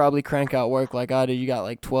 man, you probably crank out work like I do. You got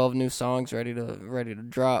like 12 new songs ready to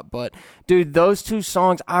drop. But, dude, those two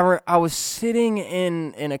songs, I was sitting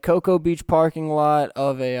in a Cocoa Beach parking lot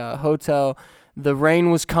of a hotel. The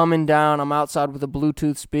rain was coming down. I'm outside with a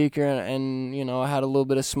Bluetooth speaker, and you know, I had a little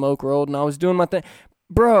bit of smoke rolled, and I was doing my thing.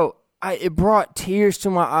 Bro, it brought tears to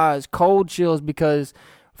my eyes, cold chills, because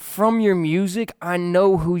from your music, I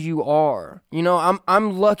know who you are. You know,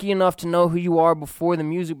 I'm lucky enough to know who you are before the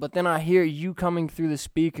music, but then I hear you coming through the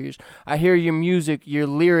speakers. I hear your music, your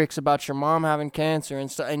lyrics about your mom having cancer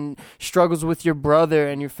and struggles with your brother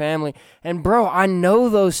and your family. And bro, I know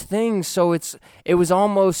those things, so it was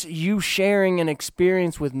almost you sharing an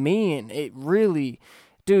experience with me, and it really,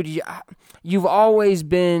 dude, dude,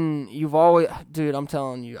 I'm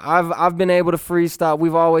telling you, I've been able to freestyle.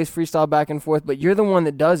 We've always freestyled back and forth, but you're the one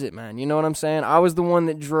that does it, man. You know what I'm saying? I was the one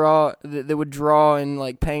that would draw and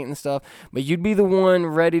like paint and stuff, but you'd be the one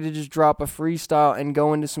ready to just drop a freestyle and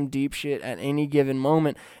go into some deep shit at any given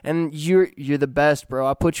moment. And you're the best, bro.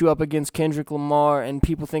 I put you up against Kendrick Lamar, and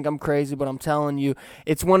people think I'm crazy, but I'm telling you,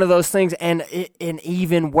 it's one of those things. And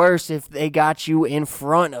even worse if they got you in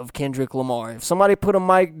front of Kendrick Lamar. If somebody put a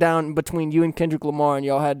mic down between you and Kendrick Lamar and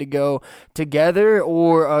y'all had to go together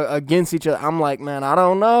or against each other, I'm like, man, I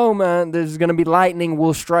don't know, man. There's going to be lightning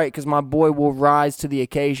will strike because my boy will rise to the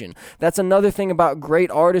occasion. That's another thing about great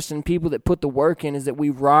artists and people that put the work in, is that we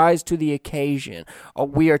rise to the occasion.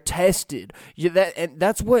 We are tested.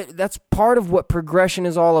 That's part of what progression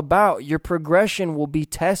is all about. Your progression will be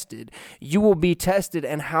tested. You will be tested,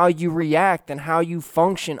 and how you react and how you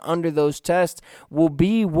function under those tests will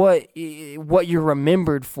be what you're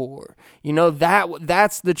remembered for. You know,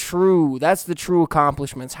 that's the true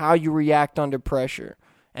accomplishments, how you react under pressure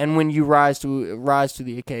and when you rise to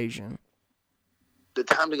the occasion. The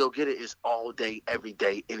time to go get it is all day, every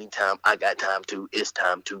day, anytime I got time to. It's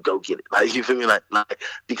time to go get it. Like, you feel me? Like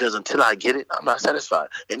because until I get it, I'm not satisfied.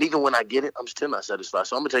 And even when I get it, I'm still not satisfied.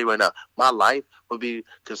 So I'm gonna tell you right now, my life will be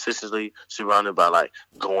consistently surrounded by like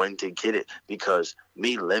going to get it, because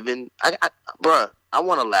me living, I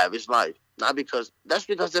want a lavish life. Not because this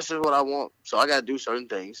is what I want. So I gotta do certain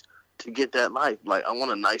things to get that life. Like, I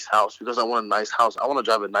want a nice house because I want a nice house. I want to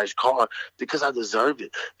drive a nice car because I deserve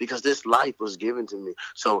it, because this life was given to me.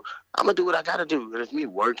 So I'm going to do what I got to do. And if me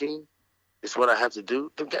working is what I have to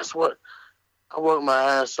do, then guess what? I work my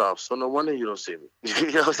ass off, so no wonder you don't see me.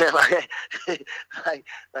 You know what I'm saying? Like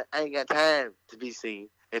I ain't got time to be seen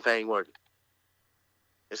if I ain't working.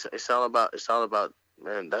 It's all about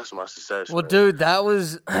man. That's my success. Well, man. dude, that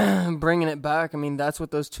was bringing it back. I mean, that's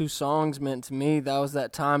what those two songs meant to me. That was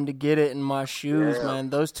that time to get it in my shoes, man.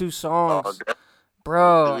 Those two songs,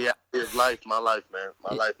 bro. Yeah, it's life, my life, man.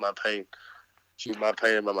 My life, my pain. See, my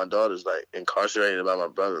pain about my daughter's like incarcerated about my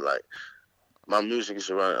brother. Like my music is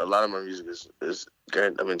around. A lot of my music is.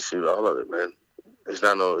 I mean, shoot, all of it, man. It's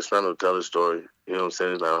not no tell a story. You know what I'm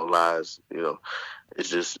saying? It's not no lies. You know, it's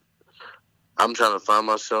just I'm trying to find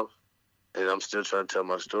myself, and I'm still trying to tell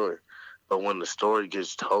my story. But when the story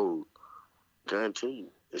gets told, guarantee you,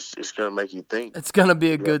 it's gonna make you think. It's gonna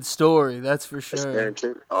be a good story, that's for sure. It's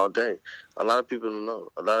guaranteed all day. A lot of people don't know.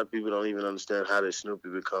 A lot of people don't even understand how did Snoopy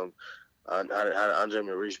become. How did Andre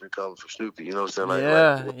Maurice become from Snoopy? You know what I'm saying?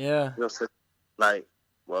 Yeah. You know what I'm saying? Like,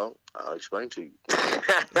 well, I'll explain to you.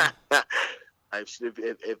 Like Snoopy,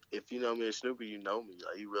 if you know me as Snoopy, you know me.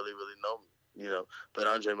 Like, you really, really know me. You know. But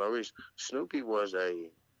Andre Maurice, Snoopy was a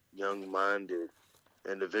young-minded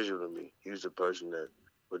individual to me. He was a person that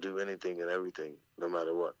would do anything and everything, no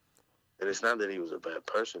matter what. And it's not that he was a bad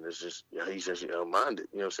person. It's just, he's just young-minded.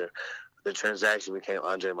 You know what I'm saying? The transaction became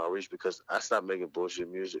Andre Maurice because I stopped making bullshit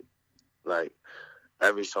music. Like,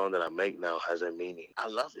 every song that I make now has a meaning. I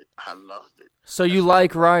love it. So you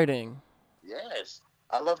like writing? Yes.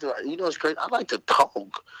 I love to write. You know what's crazy? I like to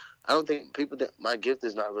talk. I don't think my gift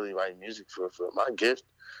is not really writing music for. My gift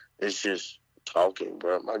is just talking,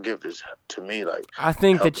 bro. My gift is, to me, like... I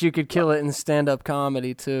think that you could kill it in stand-up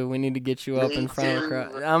comedy, too. We need to get you up in front of a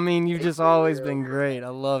crowd. I mean, you've just always been great. I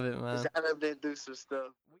love it, man. I've been through some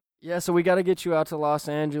stuff. Yeah, so we got to get you out to Los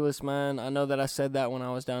Angeles, man. I know that I said that when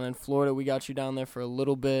I was down in Florida. We got you down there for a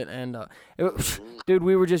little bit, and dude,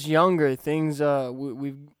 we were just younger. Things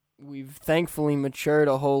we've thankfully matured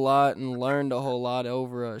a whole lot and learned a whole lot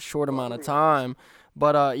over a short amount of time.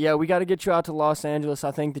 But yeah, we got to get you out to Los Angeles.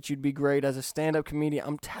 I think that you'd be great as a stand-up comedian.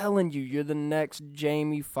 I'm telling you, you're the next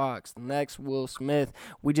Jamie Foxx, the next Will Smith.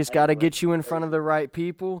 We just got to get you in front of the right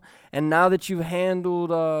people. And now that you've handled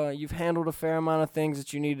a fair amount of things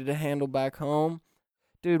that you needed to handle back home,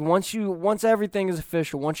 dude, once everything is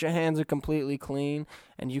official, once your hands are completely clean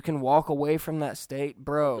and you can walk away from that state,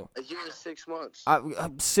 bro. A year and 6 months.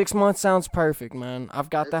 6 months sounds perfect, man. I've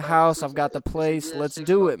got the house, I've got the place. Let's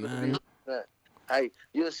do it, man. Hey,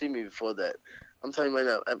 you'll see me before that. I'm telling you right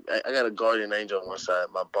now, I got a guardian angel on my side,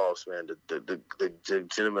 my boss, man, the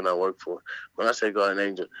gentleman I work for. When I say guardian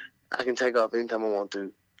angel, I can take off anytime I want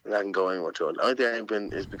to, and I can go anywhere to it. The only thing I ain't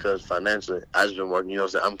been is because financially, I've just been working, you know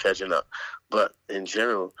what I'm saying? I'm catching up. But in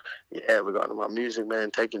general, yeah, regarding my music,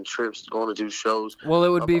 man, taking trips, going to do shows. Well, it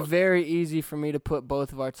would be very easy for me to put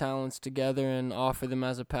both of our talents together and offer them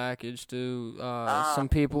as a package to some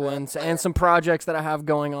people and some projects that I have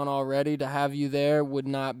going on already. To have you there would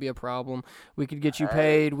not be a problem. We could get you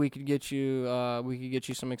paid. We could get you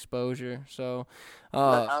some exposure. So,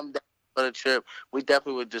 I'm down for the trip. We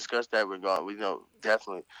definitely would discuss that regard. We know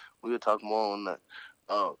definitely we would talk more on that.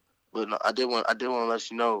 But no, I did want to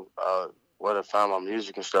let you know where to find my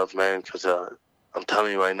music and stuff, man, because I'm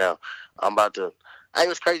telling you right now, I'm about to... It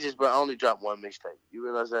was crazy, bro. I only dropped one mixtape. You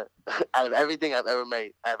realize that? Out of everything I've ever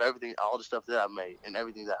made, all the stuff that I've made, and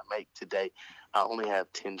everything that I make today, I only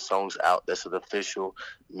have 10 songs out. That's an official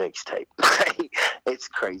mixtape. It's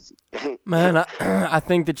crazy. Man, I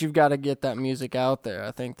think that you've got to get that music out there. I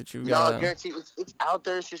think that you've got to... I guarantee it's out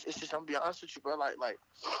there. It's just I'm going to be honest with you, bro. Like...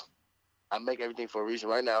 I make everything for a reason.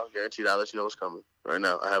 Right now, guaranteed, I'll let you know what's coming. Right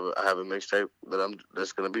now, I have a mixtape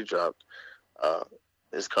that's gonna be dropped.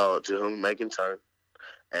 It's called "To Whom May Can Turn,"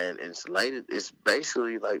 and it's related. It's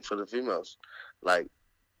basically like for the females, but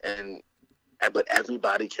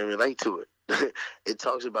everybody can relate to it. It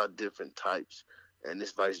talks about different types, and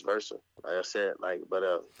it's vice versa. Like I said,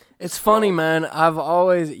 it's funny, man. I've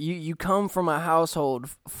always you come from a household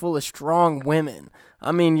full of strong women.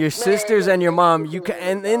 I mean, your sisters and your mom,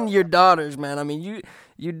 and then your daughters, man. I mean,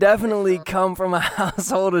 you definitely come from a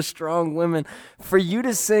household of strong women. For you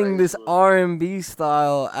to sing this R&B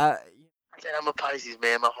style, I'm a Pisces,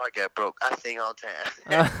 man. My heart got broke. I sing all the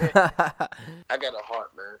time. I got a heart,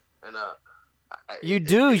 man, and you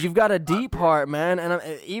do. You've got a deep heart, man. And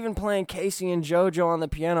even playing Casey and JoJo on the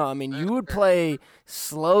piano, I mean, you would play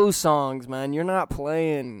slow songs, man. You're not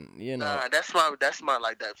playing, you know. Nah, that's my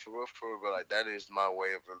like that for real, but like that is my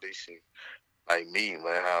way of releasing, like me,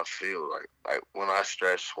 man, how I feel, like when I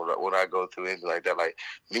stress, when I go through anything like that, like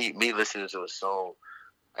me listening to a song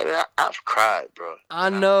I mean, I've cried, bro. I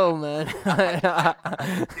know, man.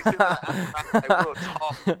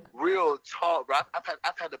 Real talk, bro.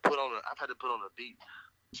 I've had to put on a beat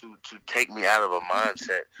to take me out of a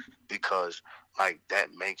mindset, because like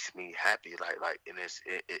that makes me happy. Like, and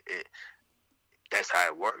it that's how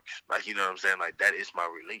it works. Like, you know what I'm saying? Like, that is my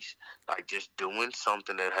release. Like, just doing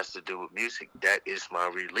something that has to do with music, that is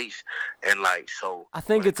my release. And like, so I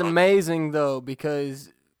think it's amazing though,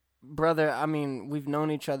 because brother, I mean, we've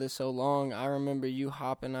known each other so long. I remember you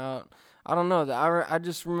hopping out. I don't know. I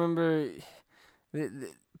just remember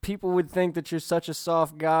people would think that you're such a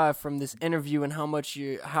soft guy from this interview and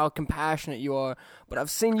how compassionate you are. But I've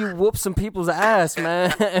seen you whoop some people's ass,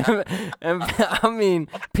 man. and I mean,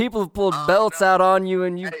 people have pulled belts out on you,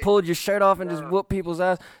 and you pulled your shirt off and just whooped people's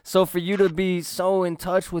ass. So for you to be so in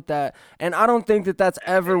touch with that, and I don't think that that's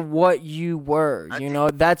ever what you were. You know,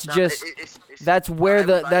 that's just that's where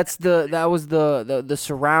that was the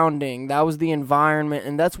surrounding, that was the environment,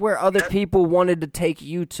 and that's where other people wanted to take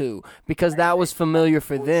you to, because that was familiar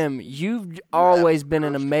for them. You've always been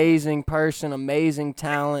an amazing person, amazing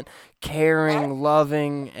talent, caring,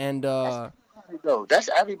 loving, and that's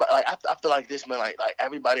everybody. Like, I feel like this, man. Like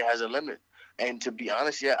everybody has a limit. And to be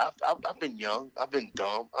honest, yeah, I've been young, I've been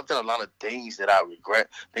dumb, I've done a lot of things that I regret,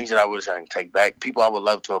 things that I wish I can take back, people I would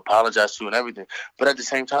love to apologize to and everything. But at the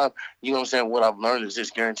same time, you know what I'm saying, what I've learned is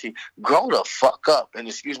just guaranteed, grow the fuck up, and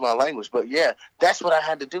excuse my language. But yeah, that's what I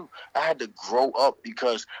had to do. I had to grow up,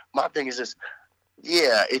 because my thing is this,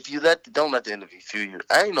 yeah, if you don't let the interview fool you.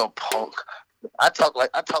 I ain't no punk. I talk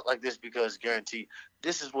like this because guaranteed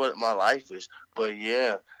this is what my life is. But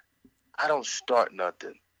yeah, I don't start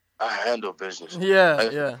nothing. I handle business.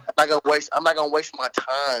 Yeah. I'm not gonna waste my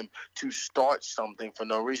time to start something for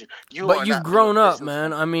no reason. But you've grown up,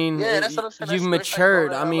 man. I mean, yeah, that's what I'm saying. You've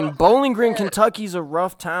matured. I mean, Bowling Green, Kentucky's a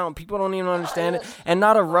rough town. People don't even understand it. And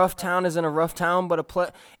not a rough town as in a rough town,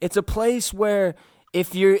 but it's a place where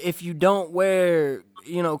if you don't wear,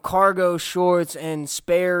 you know, cargo shorts and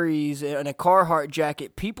Sperry's and a Carhartt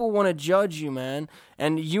jacket, people want to judge you, man.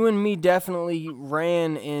 And you and me definitely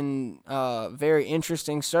ran in very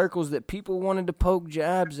interesting circles that people wanted to poke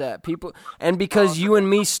jabs at people. And because you and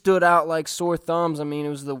me stood out like sore thumbs, I mean, it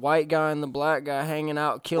was the white guy and the black guy hanging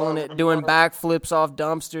out, killing it, doing backflips off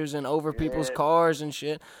dumpsters and over people's cars and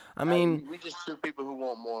shit. I mean, we just two people who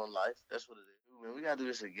want more in life. That's what it is. Man, we gotta do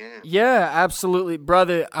this again. Yeah, absolutely,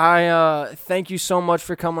 brother. I thank you so much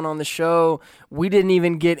for coming on the show. We didn't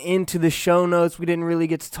even get into the show notes. We didn't really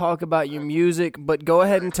get to talk about your music, but go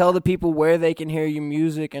ahead and tell the people where they can hear your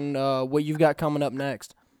music and what you've got coming up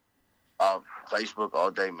next. Facebook all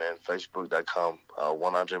day, man. Facebook.com.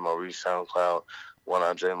 One Andre Maurice, SoundCloud. One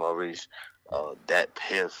Andre Maurice. Dat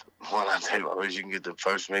Piff. One Andre Maurice. You can get the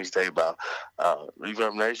first mixtape by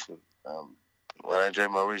Reverb Nation. One Andre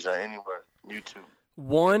Maurice anywhere. YouTube.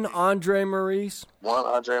 One Andre Maurice? One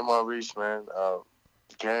Andre Maurice, man.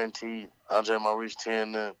 Guaranteed. Andre Maurice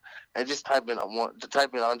 10. And just type in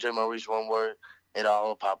Andre Maurice one word, it'll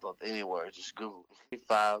all pop up anywhere. Just Google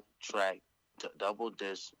 5-track double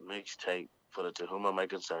disc mixtape for the To Whom It May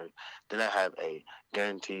Concern. Then I have a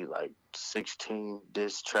guaranteed 16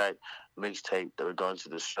 disc track mixtape that we're going to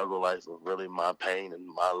the struggle life of really my pain and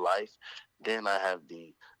my life. Then I have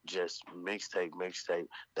the just mixtape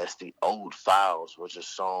that's the old files, which are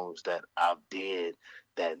songs that I did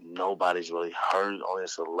that nobody's really heard, only a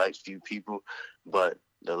select few people, but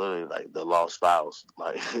they're literally like the lost files.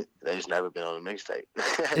 Like, they just never been on a mixtape.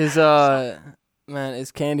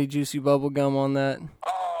 Is Candy Juicy Bubblegum on that?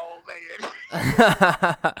 Oh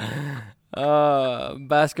man.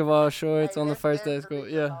 Basketball shorts on the first day of school.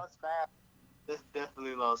 Yeah. That's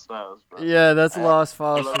definitely lost files, bro. Yeah, that's lost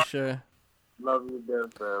files for sure. Love you to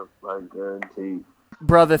death, bro. Like, guaranteed.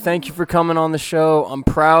 Brother, thank you for coming on the show. I'm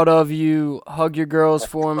proud of you. Hug your girls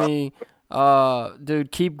for me.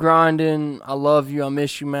 Dude, keep grinding. I love you. I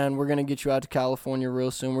miss you, man. We're going to get you out to California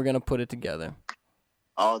real soon. We're going to put it together.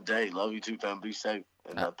 All day. Love you too, fam. Be safe.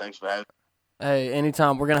 And thanks for having me. Hey,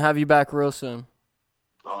 anytime. We're going to have you back real soon.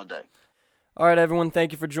 All day. All right, everyone,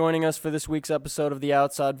 thank you for joining us for this week's episode of the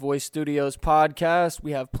Outside Voice Studios podcast.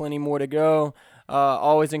 We have plenty more to go.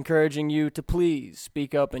 Always encouraging you to please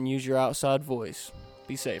speak up and use your outside voice.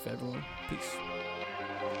 Be safe, everyone. Peace.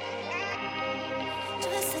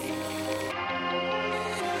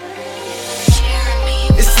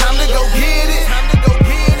 It's time to go get it.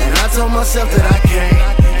 And I told myself that I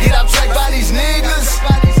can't get off track by these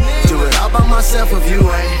niggas. Do it all by myself if you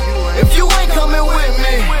ain't coming with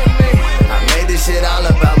me. I made this shit all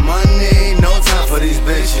about money. No time for these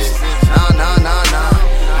bitches. Nah.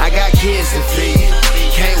 I got kids to feed.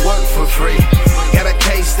 Can't work for free. Got a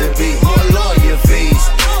case to beat. More lawyer fees.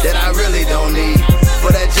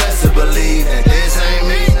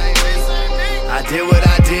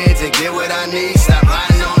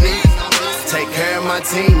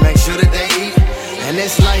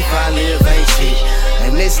 this life I live ain't cheap,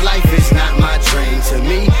 and this life is not my dream. To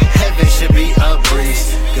me, heaven should be a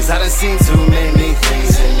breeze, cause I done seen too many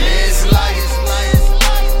things in this life.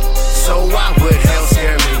 So why would hell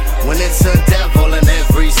scare me when it's a devil in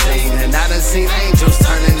every scene? And I done seen angels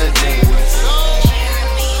turn into demons.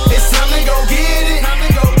 It's time to go get it.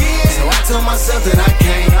 So I told myself that I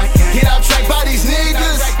can't get off track by these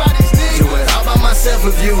niggas. Do it all by myself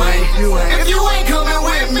if you ain't coming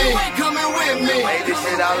with me. Made this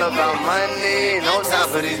shit all about money, no time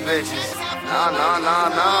for these bitches. No.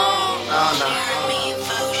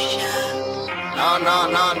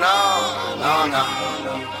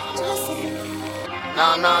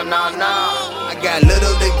 I got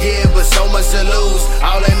little to give, but so much to lose.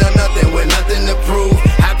 All in or nothing with nothing to prove.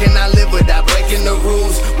 How can I live without breaking the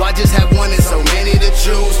rules? Why just have one and so many to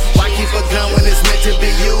choose? Why keep a gun when it's meant to be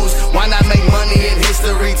used? Why not make money in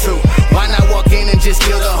history too? Why not walk in and just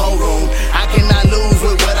kill the whole room? How can I lose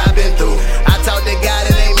with what I've been through? I talk to God,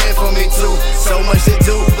 it ain't meant for me too. So much to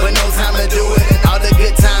do, but no time to do it. All the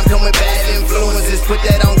good times come with bad influences. Put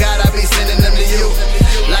that on God, I be sending them to you.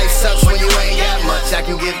 Life sucks when you ain't got much. I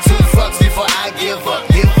can give 2 fucks before I give up.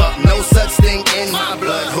 No such thing in my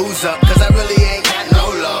blood. Who's up? Cause I really ain't got no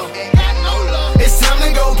love. It's time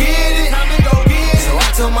to go get it. So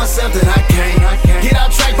I told myself that I can't get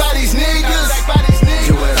off track by these niggas.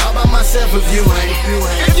 Do it all by myself if you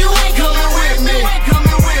ain't.